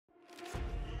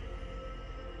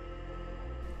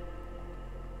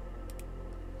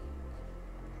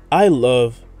I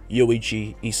love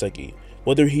Yoichi Isagi.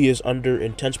 Whether he is under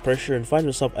intense pressure and finds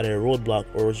himself at a roadblock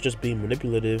or is just being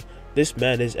manipulative, this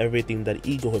man is everything that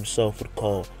Ego himself would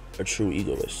call a true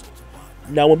egoist.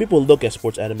 Now, when people look at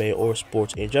sports anime or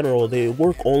sports in general, they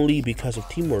work only because of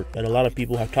teamwork, and a lot of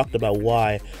people have talked about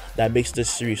why that makes this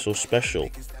series so special,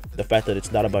 the fact that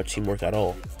it's not about teamwork at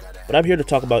all. But I'm here to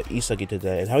talk about Isagi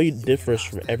today and how he differs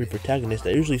from every protagonist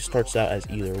that usually starts out as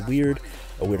either weird,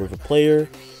 a weird of a player,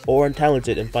 or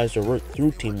untalented and finds their work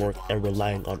through teamwork and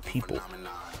relying on people.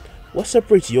 What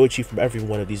separates Yoichi from every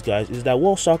one of these guys is that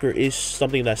while soccer is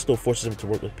something that still forces him to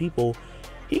work with people,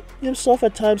 he himself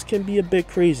at times can be a bit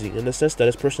crazy in the sense that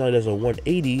his personality does a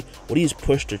 180 when he is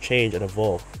pushed to change and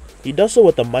evolve. He does so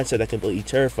with a mindset that completely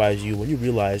terrifies you when you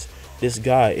realize this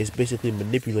guy is basically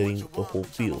manipulating the whole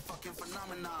field.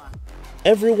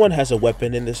 Everyone has a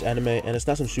weapon in this anime, and it's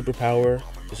not some superpower.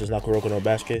 This is not Kuroko no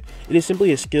Basket. It is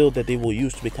simply a skill that they will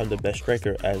use to become the best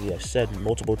striker, as we have said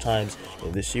multiple times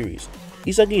in this series.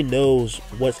 Isagi knows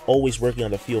what's always working on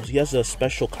the field. He has a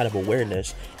special kind of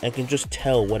awareness and can just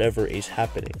tell whatever is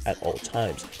happening at all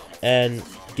times. And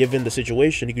given the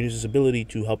situation, he can use his ability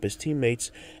to help his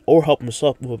teammates or help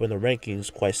himself move up in the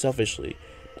rankings quite selfishly.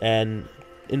 And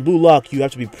in Blue Lock, you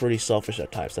have to be pretty selfish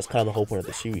at times. That's kind of the whole point of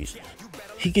the series.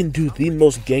 He can do the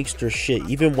most gangster shit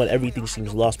even when everything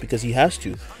seems lost because he has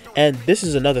to. And this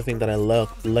is another thing that I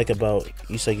like about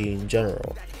Isagi in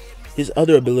general. His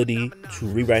other ability to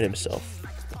rewrite himself.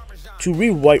 To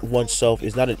rewrite oneself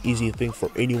is not an easy thing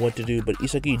for anyone to do, but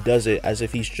Isagi does it as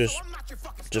if he's just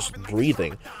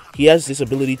breathing. He has this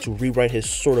ability to rewrite his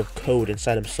sort of code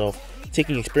inside himself,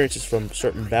 taking experiences from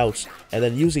certain bouts and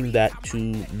then using that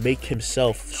to make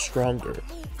himself stronger.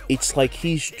 It's like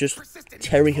he's just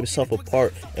tearing himself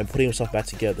apart and putting himself back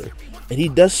together. And he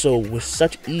does so with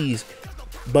such ease,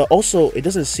 but also it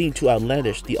doesn't seem too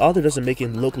outlandish. The author doesn't make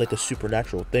him look like a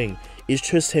supernatural thing. It's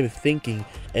just him thinking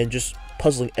and just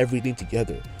puzzling everything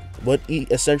together. What he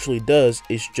essentially does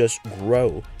is just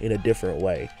grow in a different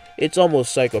way. It's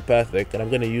almost psychopathic, and I'm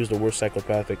going to use the word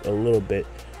psychopathic a little bit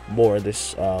more in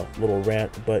this little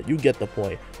rant, but you get the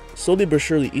point. Slowly but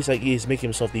surely, Isagi is making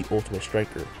himself the ultimate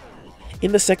striker.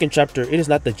 In the second chapter, it is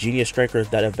not the genius striker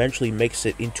that eventually makes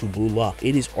it into Blue Lock.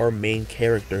 It is our main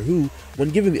character who, when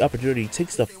given the opportunity,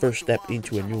 takes the first step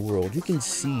into a new world. You can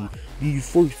see the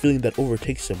euphoric feeling that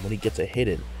overtakes him when he gets a hit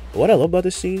in. But what I love about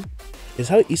this scene is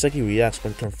how Isagi reacts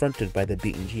when confronted by the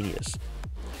beaten genius.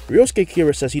 Ryosuke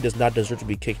Kira says he does not deserve to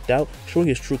be kicked out, showing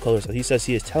his true colors as he says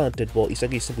he is talented while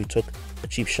Isagi simply took a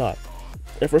cheap shot.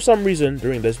 And for some reason,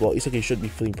 during this, while Isagi should be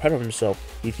feeling proud of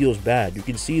himself, he feels bad. You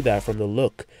can see that from the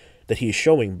look that he is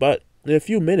showing, but in a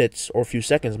few minutes, or a few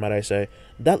seconds might I say,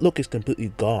 that look is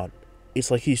completely gone.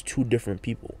 It's like he's two different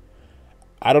people.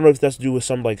 I don't know if that's to do with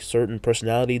some certain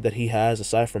personality that he has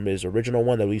aside from his original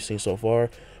one that we've seen so far,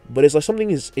 but it's like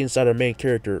something is inside our main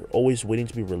character always waiting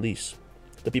to be released.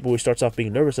 The people he starts off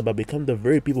being nervous about become the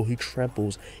very people he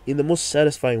tramples in the most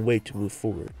satisfying way to move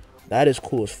forward. That is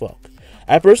cool as fuck.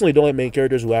 I personally don't like main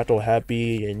characters who act all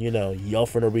happy and, yell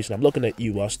for no reason. I'm looking at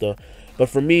you, Asta. But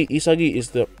for me, Isagi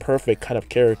is the perfect kind of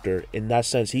character. In that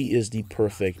sense, he is the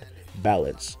perfect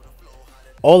balance.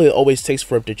 All it always takes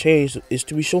for him to change is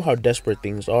to show how desperate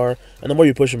things are, and the more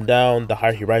you push him down, the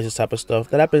higher he rises type of stuff.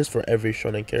 That happens for every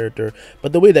shonen character,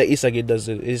 but the way that Isagi does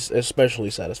it is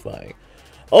especially satisfying.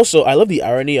 Also, I love the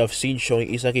irony of scenes showing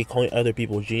Isagi calling other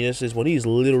people geniuses when he is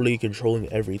literally controlling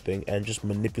everything and just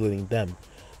manipulating them.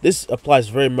 This applies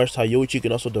very much to how Yoichi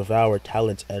can also devour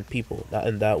talents and people. Not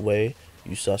in that way,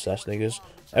 you sus-ass niggas.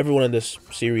 Everyone in this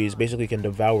series basically can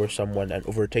devour someone and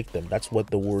overtake them. That's what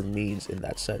the word means in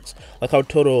that sense. Like how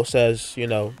Toto says, for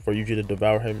Yuji to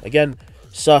devour him. Again,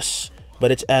 sus,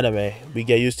 but it's anime. We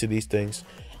get used to these things.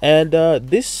 And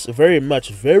this very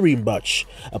much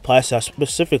applies to how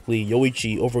specifically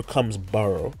Yoichi overcomes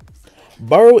Baro.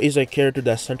 Baro is a character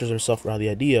that centers himself around the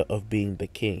idea of being the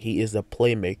king. He is the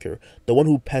playmaker, the one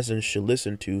who peasants should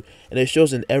listen to, and it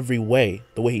shows in every way.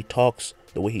 The way he talks,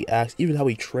 the way he acts, even how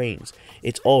he trains.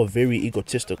 It's all very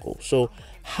egotistical. So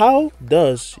how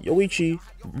does Yoichi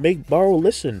make Baro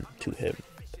listen to him?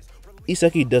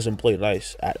 Isagi doesn't play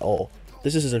nice at all.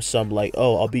 This isn't some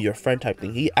oh, I'll be your friend type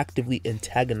thing. He actively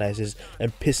antagonizes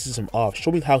and pisses him off,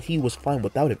 showing how he was fine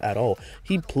without him at all.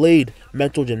 He played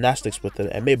mental gymnastics with him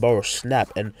and made Baro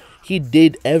snap, and he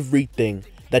did everything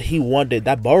that he wanted,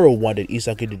 that Baro wanted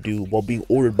Isagi to do while being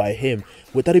ordered by him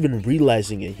without even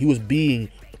realizing it. He was being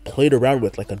played around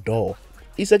with like a doll.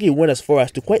 Isagi went as far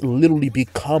as to quite literally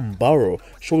become Baro,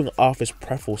 showing off his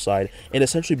prideful side and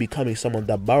essentially becoming someone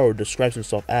that Baro describes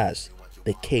himself as,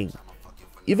 the king.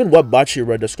 Even what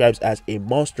Bachira describes as a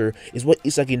monster is what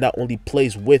Isagi not only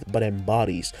plays with but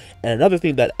embodies. And another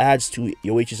thing that adds to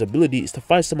Yoichi's ability is to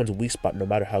find someone's weak spot no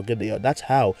matter how good they are. That's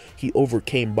how he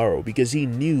overcame Baro, because he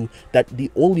knew that the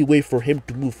only way for him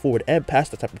to move forward and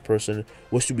past that type of person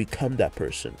was to become that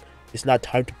person. It's not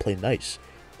time to play nice.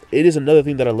 It is another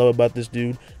thing that I love about this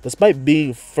dude. Despite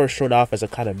being first shown off as a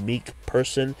kind of meek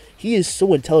person, he is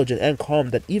so intelligent and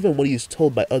calm that even when he is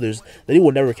told by others that he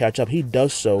will never catch up, he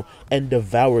does so and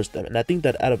devours them. And I think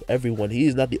that out of everyone, he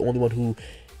is not the only one who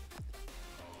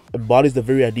embodies the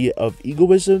very idea of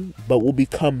egoism, but will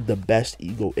become the best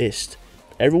egoist.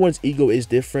 Everyone's ego is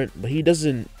different, but he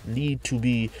doesn't need to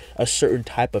be a certain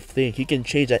type of thing. He can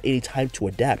change at any time to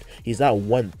adapt. He's not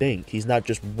one thing. He's not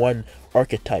just one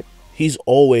archetype. He's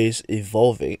always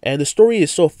evolving, and the story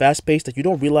is so fast-paced that you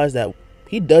don't realize that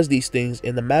he does these things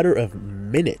in the matter of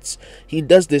minutes. He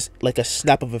does this like a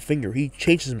snap of a finger. He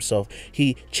changes himself.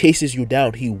 He chases you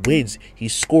down. He wins. He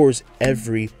scores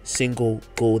every single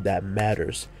goal that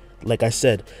matters. Like I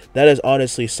said, that is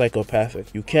honestly psychopathic.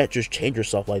 You can't just change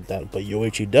yourself like that, but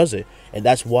Yoichi does it, and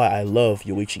that's why I love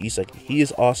Yoichi Isagi. He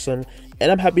is awesome,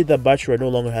 and I'm happy that Bachira no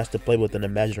longer has to play with an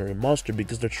imaginary monster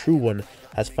because the true one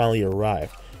has finally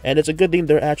arrived. And it's a good thing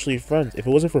they're actually friends. If it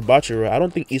wasn't for Bachira, I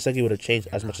don't think Isagi would have changed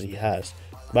as much as he has.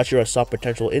 Bachira saw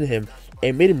potential in him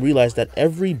and made him realize that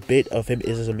every bit of him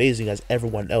is as amazing as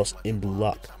everyone else in Blue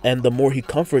Lock. And the more he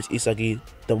comforts Isagi,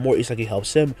 the more Isagi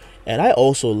helps him. And I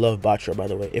also love Bachira, by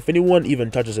the way. If anyone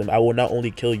even touches him, I will not only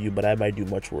kill you, but I might do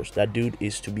much worse. That dude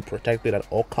is to be protected at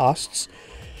all costs.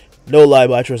 No lie,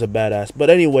 Bachira is a badass. But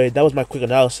anyway, that was my quick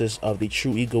analysis of the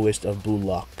true egoist of Blue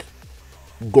Lock.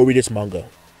 Go read its manga.